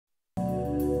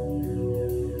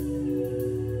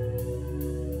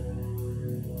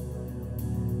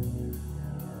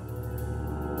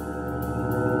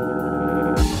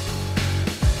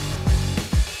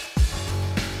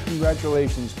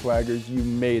Congratulations, Twaggers, you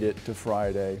made it to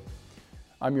Friday.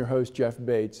 I'm your host, Jeff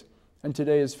Bates, and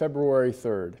today is February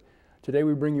 3rd. Today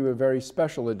we bring you a very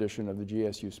special edition of the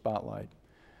GSU Spotlight.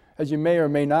 As you may or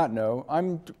may not know,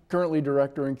 I'm currently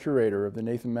director and curator of the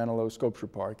Nathan Manilow Sculpture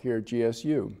Park here at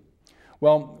GSU.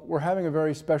 Well, we're having a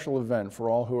very special event for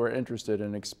all who are interested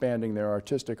in expanding their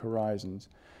artistic horizons.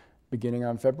 Beginning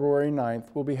on February 9th,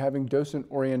 we'll be having docent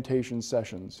orientation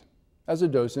sessions. As a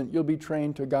docent, you'll be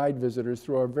trained to guide visitors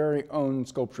through our very own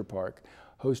sculpture park,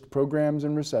 host programs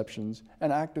and receptions,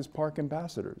 and act as park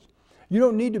ambassadors. You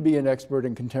don't need to be an expert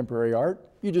in contemporary art.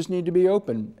 You just need to be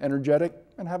open, energetic,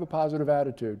 and have a positive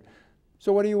attitude.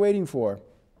 So what are you waiting for?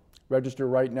 Register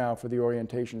right now for the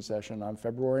orientation session on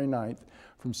February 9th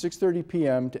from 6:30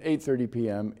 p.m. to 8:30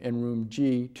 p.m. in room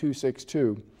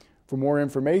G262. For more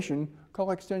information, call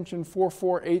extension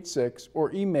 4486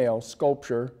 or email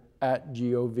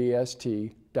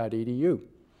sculpture@govst.edu.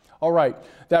 All right,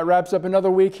 that wraps up another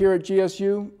week here at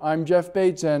GSU. I'm Jeff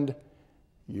Bates, and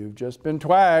you've just been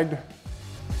twagged.